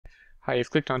Hi,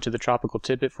 you've clicked onto the Tropical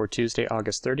Tidbit for Tuesday,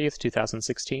 August 30th,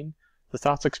 2016. The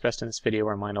thoughts expressed in this video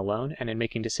are mine alone, and in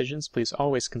making decisions, please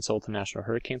always consult the National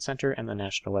Hurricane Center and the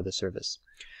National Weather Service.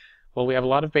 Well, we have a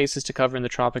lot of bases to cover in the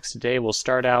tropics today. We'll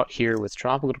start out here with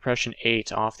Tropical Depression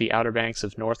 8 off the Outer Banks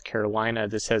of North Carolina.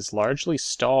 This has largely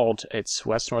stalled its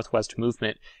west-northwest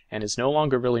movement and is no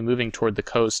longer really moving toward the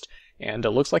coast, and it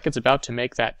looks like it's about to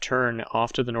make that turn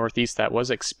off to the northeast that was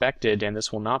expected, and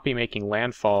this will not be making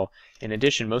landfall. In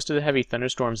addition, most of the heavy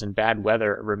thunderstorms and bad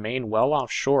weather remain well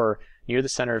offshore near the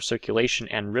center of circulation,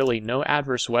 and really no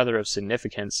adverse weather of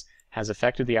significance has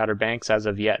affected the Outer Banks as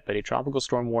of yet, but a tropical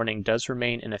storm warning does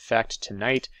remain in effect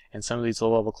tonight, and some of these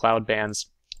low-level cloud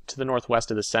bands to the northwest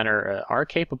of the center are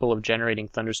capable of generating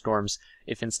thunderstorms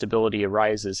if instability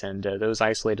arises, and those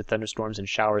isolated thunderstorms and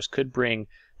showers could bring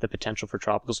the potential for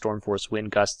tropical storm force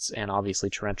wind gusts and obviously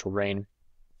torrential rain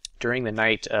during the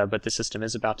night, but the system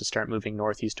is about to start moving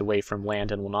northeast away from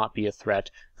land and will not be a threat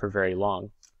for very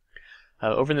long.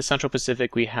 Over in the Central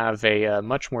Pacific, we have a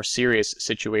much more serious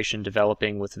situation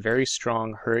developing with very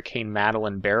strong Hurricane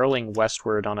Madeline barreling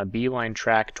westward on a beeline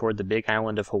track toward the Big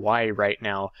Island of Hawaii right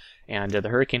now. And the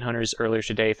hurricane hunters earlier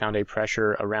today found a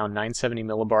pressure around 970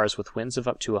 millibars with winds of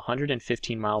up to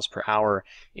 115 miles per hour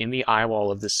in the eye wall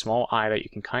of this small eye that you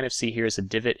can kind of see here as a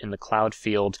divot in the cloud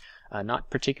field. Not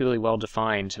particularly well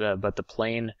defined, but the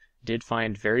plane did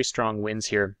find very strong winds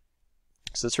here.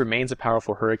 So this remains a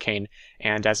powerful hurricane,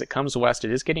 and as it comes west,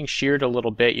 it is getting sheared a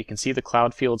little bit. You can see the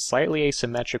cloud field slightly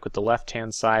asymmetric, with the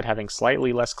left-hand side having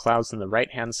slightly less clouds than the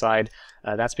right-hand side.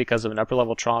 That's because of an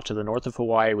upper-level trough to the north of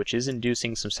Hawaii, which is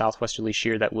inducing some southwesterly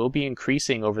shear that will be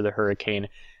increasing over the hurricane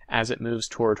as it moves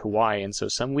toward Hawaii, and so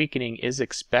some weakening is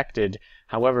expected.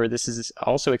 However, this is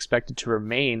also expected to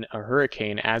remain a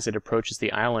hurricane as it approaches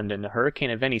the island, and a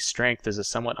hurricane of any strength is a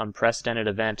somewhat unprecedented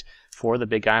event for the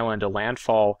Big Island. A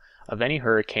landfall of any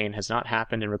hurricane has not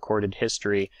happened in recorded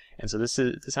history, and so this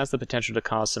has the potential to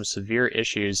cause some severe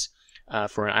issues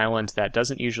for an island that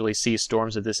doesn't usually see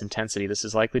storms of this intensity. This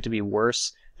is likely to be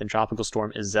worse than Tropical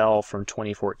Storm Iselle from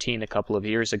 2014, a couple of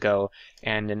years ago,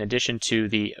 and in addition to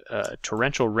the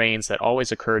torrential rains that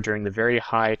always occur during the very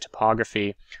high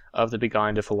topography of the Big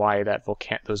Island of Hawaii,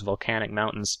 those volcanic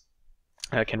mountains,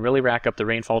 can really rack up the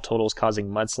rainfall totals, causing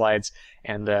mudslides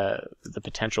and the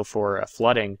potential for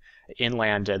flooding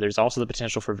inland. There's also the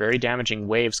potential for very damaging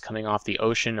waves coming off the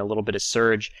ocean, a little bit of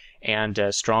surge, and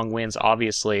strong winds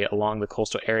obviously along the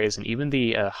coastal areas, and even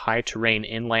the high terrain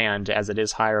inland, as it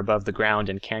is higher above the ground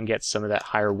and can get some of that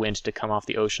higher wind to come off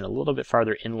the ocean a little bit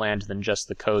farther inland than just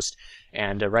the coast.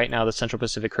 And right now the Central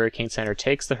Pacific Hurricane Center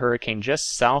takes the hurricane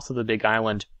just south of the Big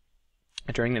Island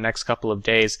during the next couple of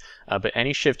days, but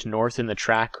any shift north in the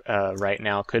track right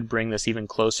now could bring this even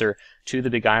closer to the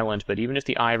Big Island. But even if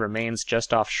the eye remains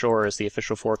just offshore, as the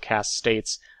official forecast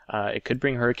states, it could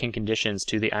bring hurricane conditions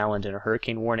to the island, and a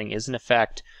hurricane warning is in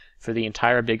effect for the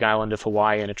entire Big Island of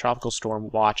Hawaii, and a tropical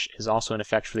storm watch is also in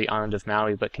effect for the island of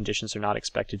Maui, but conditions are not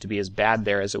expected to be as bad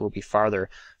there as it will be farther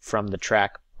from the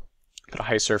track. But a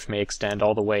high surf may extend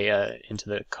all the way into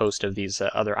the coast of these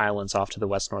other islands off to the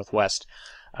west-northwest.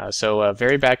 So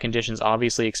very bad conditions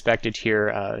obviously expected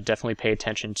here. Definitely pay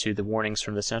attention to the warnings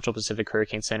from the Central Pacific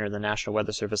Hurricane Center and the National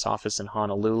Weather Service office in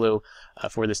Honolulu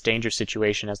for this danger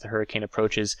situation as the hurricane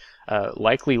approaches.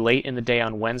 Likely late in the day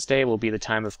on Wednesday will be the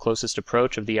time of closest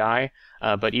approach of the eye,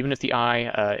 but even if the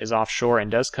eye is offshore and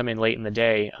does come in late in the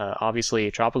day,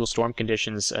 obviously tropical storm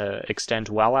conditions extend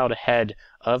well out ahead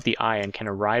of the eye and can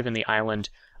arrive in the island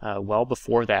well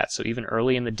before that. So even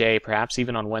early in the day, perhaps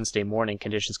even on Wednesday morning,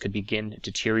 conditions could begin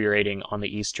deteriorating on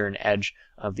the eastern edge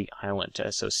of the island.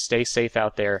 So stay safe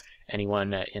out there,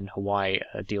 anyone in Hawaii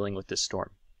dealing with this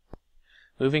storm.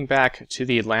 Moving back to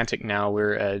the Atlantic now,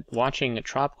 we're watching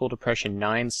Tropical Depression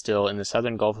 9 still in the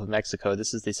southern Gulf of Mexico.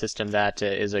 This is the system that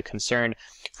is a concern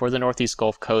for the northeast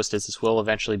Gulf Coast, as this will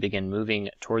eventually begin moving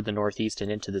toward the northeast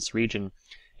and into this region.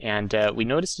 And we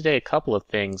noticed today a couple of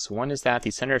things. One is that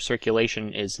the center of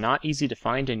circulation is not easy to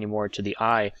find anymore to the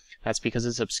eye. That's because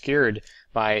it's obscured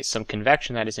by some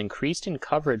convection that is increased in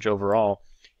coverage overall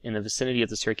in the vicinity of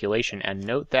the circulation. And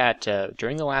note that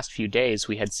during the last few days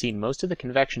we had seen most of the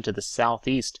convection to the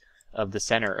southeast of the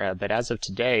center, but as of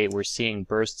today we're seeing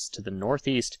bursts to the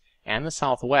northeast and the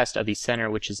southwest of the center,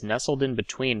 which is nestled in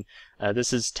between.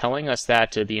 This is telling us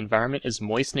that the environment is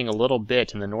moistening a little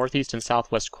bit in the northeast and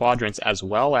southwest quadrants, as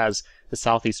well as the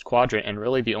southeast quadrant, and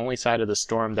really the only side of the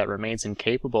storm that remains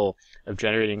incapable of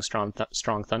generating strong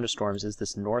thunderstorms is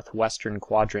this northwestern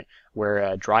quadrant,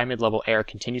 where dry mid-level air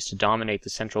continues to dominate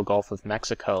the central Gulf of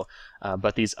Mexico.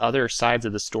 But these other sides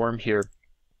of the storm here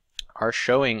are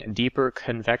showing deeper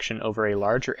convection over a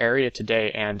larger area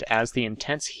today, and as the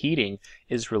intense heating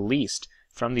is released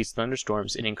from these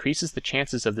thunderstorms, it increases the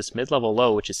chances of this mid-level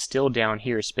low, which is still down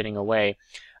here spinning away.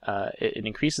 It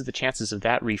increases the chances of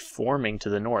that reforming to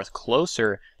the north,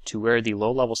 closer to where the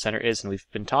low-level center is. And we've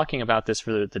been talking about this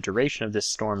for the duration of this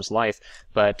storm's life,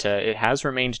 but it has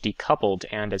remained decoupled,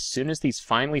 and as soon as these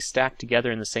finally stack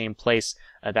together in the same place,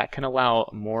 that can allow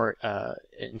more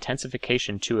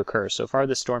intensification to occur. So far,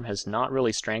 the storm has not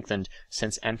really strengthened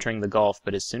since entering the Gulf,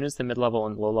 but as soon as the mid-level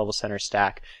and low-level center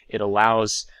stack, it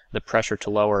allows the pressure to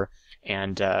lower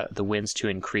and the winds to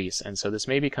increase. And so this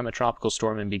may become a tropical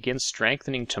storm and begin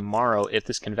strengthening tomorrow if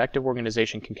this convective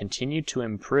organization can continue to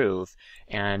improve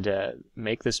and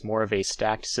make this more of a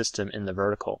stacked system in the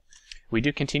vertical. We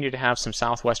do continue to have some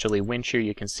southwesterly wind shear.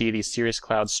 You can see these cirrus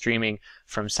clouds streaming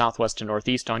from southwest to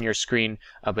northeast on your screen,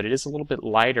 but it is a little bit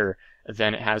lighter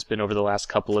than it has been over the last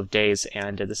couple of days,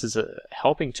 and this is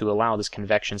helping to allow this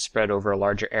convection spread over a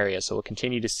larger area. So we'll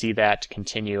continue to see that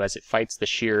continue as it fights the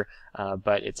shear,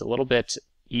 but it's a little bit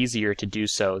easier to do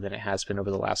so than it has been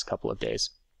over the last couple of days.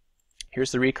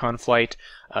 Here's the recon flight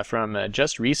from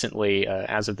just recently,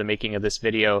 as of the making of this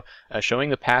video, showing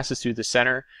the passes through the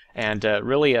center, and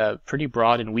really a pretty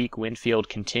broad and weak wind field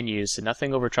continues.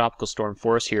 Nothing over tropical storm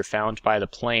force here found by the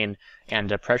plane,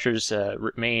 and pressures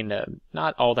remain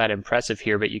not all that impressive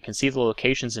here, but you can see the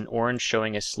locations in orange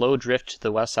showing a slow drift to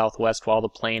the west-southwest while the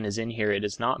plane is in here. It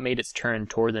has not made its turn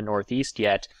toward the northeast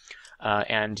yet.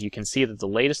 And you can see that the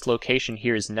latest location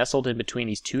here is nestled in between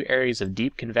these two areas of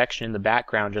deep convection in the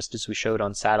background, just as we showed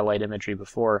on satellite imagery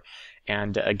before.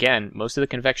 And again, most of the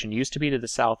convection used to be to the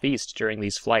southeast during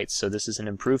these flights, so this is an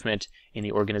improvement in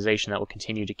the organization that we'll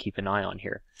continue to keep an eye on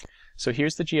here. So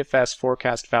here's the GFS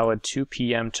forecast valid 2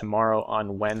 p.m. tomorrow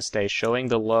on Wednesday, showing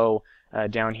the low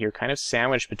down here kind of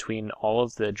sandwiched between all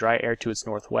of the dry air to its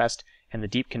northwest and the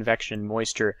deep convection and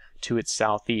moisture to its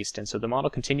southeast. And so the model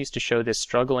continues to show this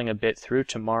struggling a bit through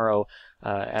tomorrow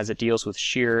as it deals with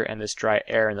shear and this dry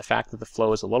air, and the fact that the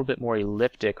flow is a little bit more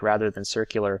elliptic rather than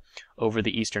circular over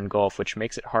the eastern Gulf, which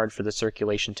makes it hard for the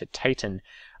circulation to tighten.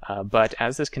 But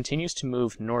as this continues to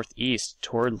move northeast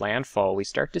toward landfall, we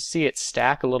start to see it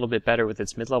stack a little bit better with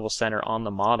its mid-level center on the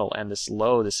model, and this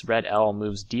low, this red L,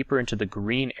 moves deeper into the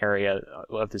green area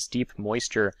of this deep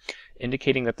moisture,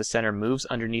 indicating that the center moves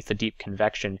underneath the deep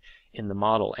convection in the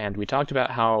model. And we talked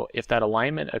about how if that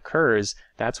alignment occurs,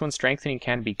 that's when strengthening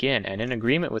can begin. And in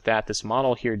agreement with that, this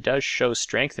model here does show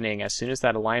strengthening as soon as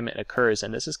that alignment occurs.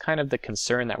 And this is kind of the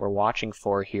concern that we're watching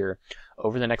for here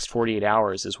over the next 48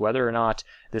 hours, is whether or not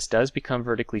this does become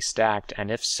vertically stacked, and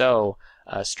if so,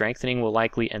 strengthening will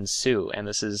likely ensue. And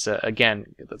this is, again,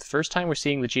 the first time we're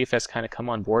seeing the GFS kind of come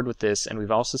on board with this, and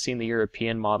we've also seen the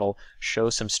European model show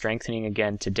some strengthening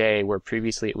again today, where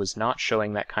previously it was not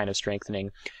showing that kind of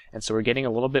strengthening. And so we're getting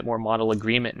a little bit more model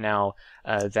agreement now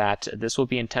that this will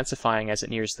be intensifying as it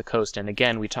nears the coast. And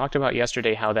again, we talked about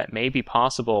yesterday how that may be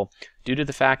possible due to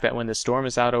the fact that when the storm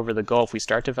is out over the Gulf, we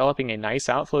start developing a nice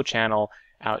outflow channel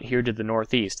out here to the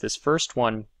northeast. This first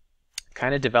one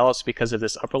kind of develops because of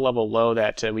this upper level low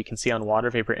that we can see on water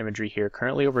vapor imagery here,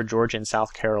 currently over Georgia and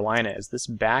South Carolina. As this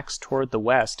backs toward the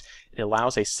west, it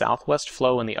allows a southwest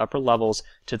flow in the upper levels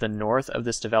to the north of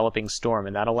this developing storm,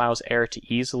 and that allows air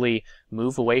to easily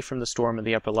move away from the storm in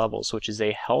the upper levels, which is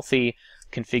a healthy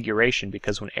configuration,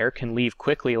 because when air can leave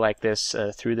quickly like this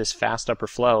through this fast upper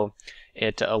flow,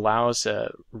 it allows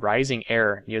rising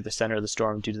air near the center of the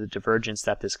storm due to the divergence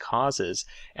that this causes,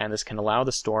 and this can allow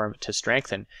the storm to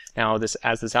strengthen. Now,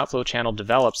 as this outflow channel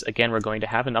develops, again, we're going to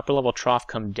have an upper level trough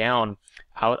come down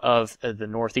out of the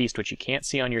northeast, which you can't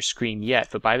see on your screen yet,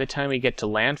 but by the time we get to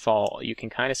landfall, you can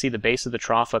kind of see the base of the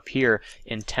trough up here,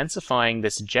 intensifying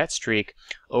this jet streak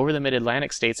over the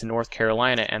mid-Atlantic states in North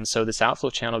Carolina, and so this outflow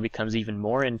channel becomes even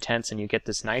more intense, and you get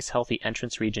this nice healthy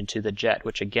entrance region to the jet,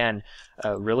 which again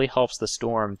really helps the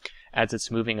storm as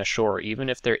it's moving ashore, even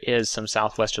if there is some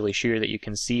southwesterly shear that you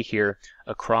can see here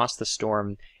across the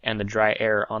storm and the dry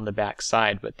air on the back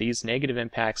side. But these negative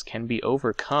impacts can be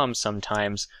overcome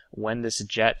sometimes when this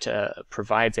jet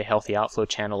provides a healthy outflow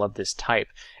channel of this type.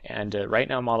 And right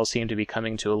now models seem to be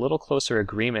coming to a little closer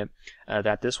agreement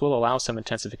that this will allow some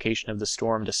intensification of the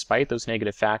storm despite those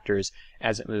negative factors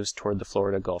as it moves toward the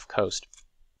Florida Gulf Coast.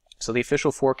 So the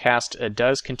official forecast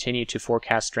does continue to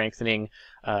forecast strengthening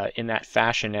in that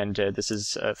fashion, and this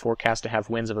is forecast to have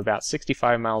winds of about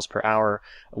 65 miles per hour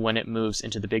when it moves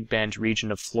into the Big Bend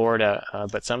region of Florida.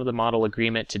 But some of the model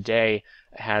agreement today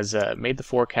has made the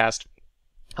forecast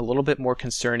a little bit more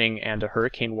concerning, and a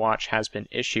hurricane watch has been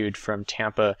issued from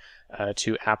Tampa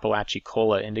to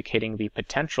Apalachicola, indicating the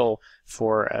potential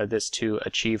for this to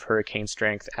achieve hurricane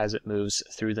strength as it moves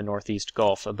through the Northeast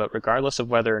Gulf. But regardless of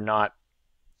whether or not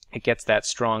it gets that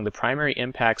strong, the primary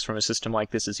impacts from a system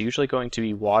like this is usually going to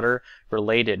be water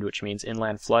related, which means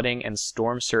inland flooding and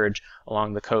storm surge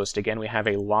along the coast. Again, we have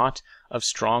a lot of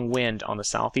strong wind on the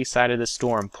southeast side of the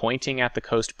storm pointing at the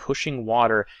coast, pushing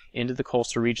water into the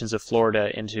coastal regions of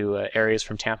Florida, into areas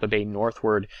from Tampa Bay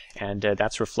northward, and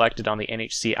that's reflected on the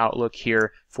NHC outlook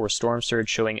here for storm surge,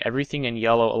 showing everything in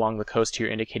yellow along the coast here,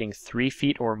 indicating 3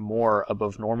 feet or more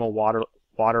above normal water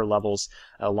levels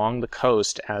along the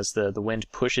coast as the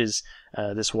wind pushes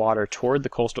this water toward the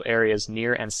coastal areas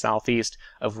near and southeast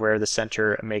of where the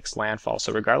center makes landfall.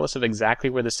 So regardless of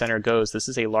exactly where the center goes, this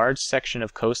is a large section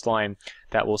of coastline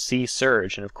that will see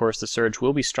surge, and of course the surge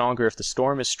will be stronger if the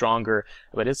storm is stronger,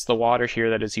 but it's the water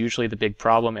here that is usually the big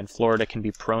problem, and Florida can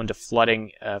be prone to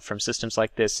flooding from systems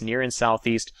like this near and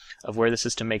southeast of where the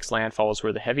system makes landfall, is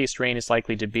where the heaviest rain is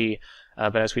likely to be.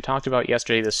 But as we talked about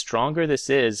yesterday, the stronger this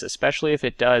is, especially if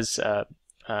it does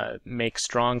make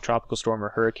strong tropical storm or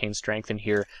hurricane strength in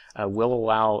here, will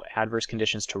allow adverse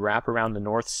conditions to wrap around the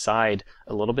north side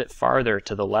a little bit farther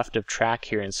to the left of track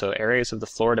here, and so areas of the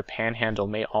Florida Panhandle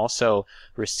may also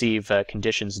receive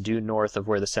conditions due north of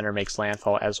where the center makes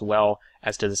landfall, as well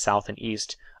as to the south and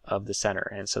east of the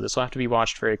center. And so this will have to be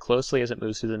watched very closely as it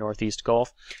moves through the Northeast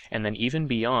Gulf, and then even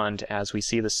beyond as we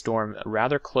see the storm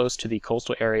rather close to the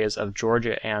coastal areas of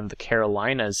Georgia and the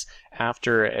Carolinas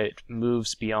after it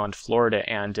moves beyond Florida.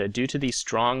 And due to these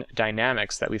strong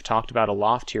dynamics that we've talked about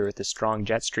aloft here with this strong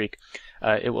jet streak,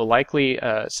 it will likely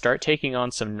start taking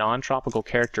on some non-tropical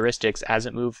characteristics as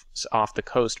it moves off the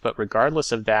coast, but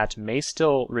regardless of that, may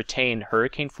still retain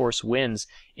hurricane force winds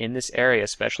in this area,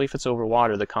 especially if it's over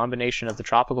water. The combination of the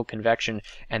tropical convection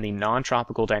and the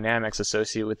non-tropical dynamics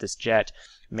associated with this jet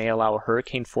may allow a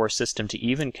hurricane force system to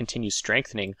even continue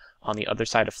strengthening on the other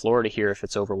side of Florida here if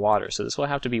it's over water. So this will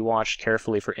have to be watched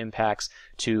carefully for impacts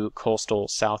to coastal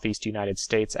southeast United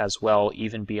States as well,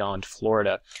 even beyond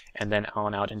Florida, and then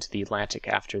on out into the Atlantic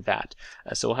after that.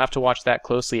 So we'll have to watch that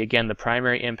closely. Again, the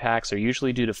primary impacts are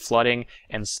usually due to flooding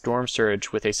and storm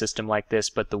surge with a system like this,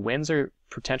 but the winds are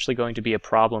potentially going to be a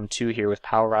problem too here, with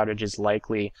power outages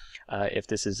likely if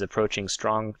this is approaching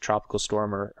strong tropical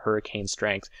storm or hurricane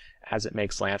strength as it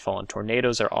makes landfall. And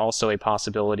tornadoes are also a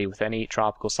possibility with any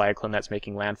tropical cyclone that's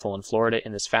making landfall in Florida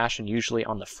in this fashion, usually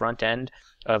on the front end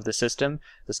of the system.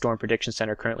 The Storm Prediction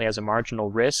Center currently has a marginal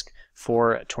risk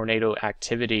for tornado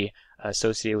activity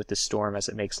associated with this storm as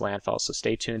it makes landfall. So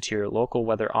stay tuned to your local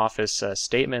weather office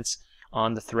statements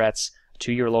on the threats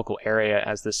to your local area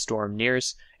as this storm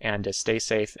nears, and stay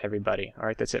safe, everybody. All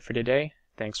right, that's it for today.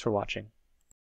 Thanks for watching.